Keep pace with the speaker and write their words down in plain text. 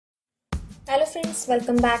Hello friends,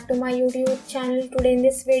 welcome back to my YouTube channel. Today in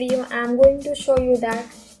this video I am going to show you that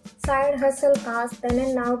Side Hustle Cast Then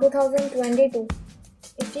and Now 2022.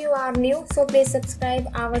 If you are new, so please subscribe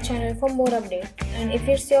our channel for more updates. And if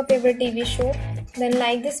it's your favorite TV show, then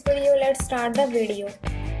like this video. Let's start the video.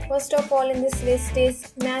 First of all in this list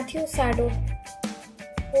is Matthew Sado,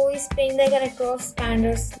 who is playing the character of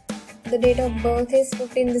Spanders. The date of birth is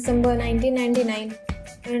 15 December 1999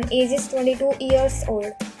 and age is 22 years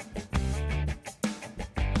old.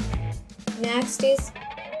 Next is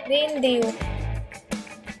Wayne Dio,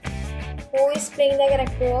 who is playing the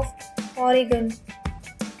character of Oregon,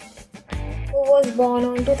 who was born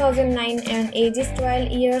on 2009 and age is 12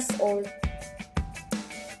 years old.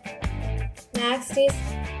 Next is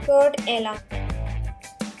Kurt Ella,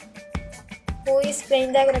 who is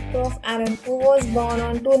playing the character of Aaron, who was born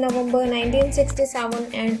on 2 November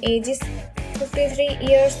 1967 and age is 53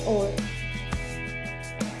 years old.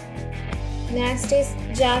 Next is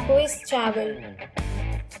Jacques Chavel,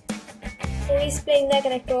 who is playing the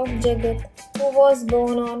character of Jagat, who was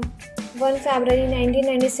born on 1 February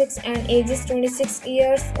 1996 and age is 26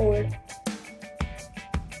 years old.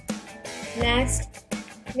 Next,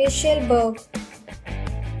 Michelle Berg,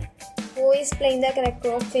 who is playing the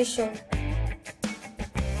character of Fisher,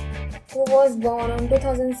 who was born on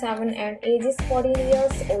 2007 and age is 14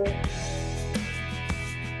 years old.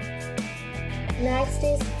 Next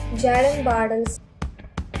is Jaden Bardles,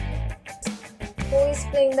 who is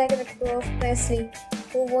playing the character of Presley,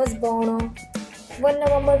 who was born on 1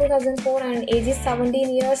 November 2004 and age is 17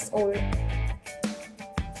 years old.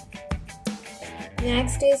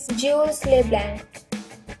 Next is Jules LeBlanc,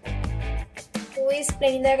 who is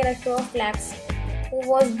playing the character of Lex, who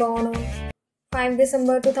was born on 5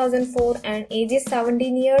 December 2004 and age is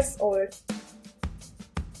 17 years old.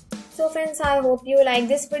 So friends, I hope you like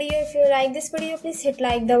this video. If you like this video, please hit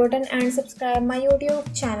like the button and subscribe my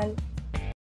YouTube channel.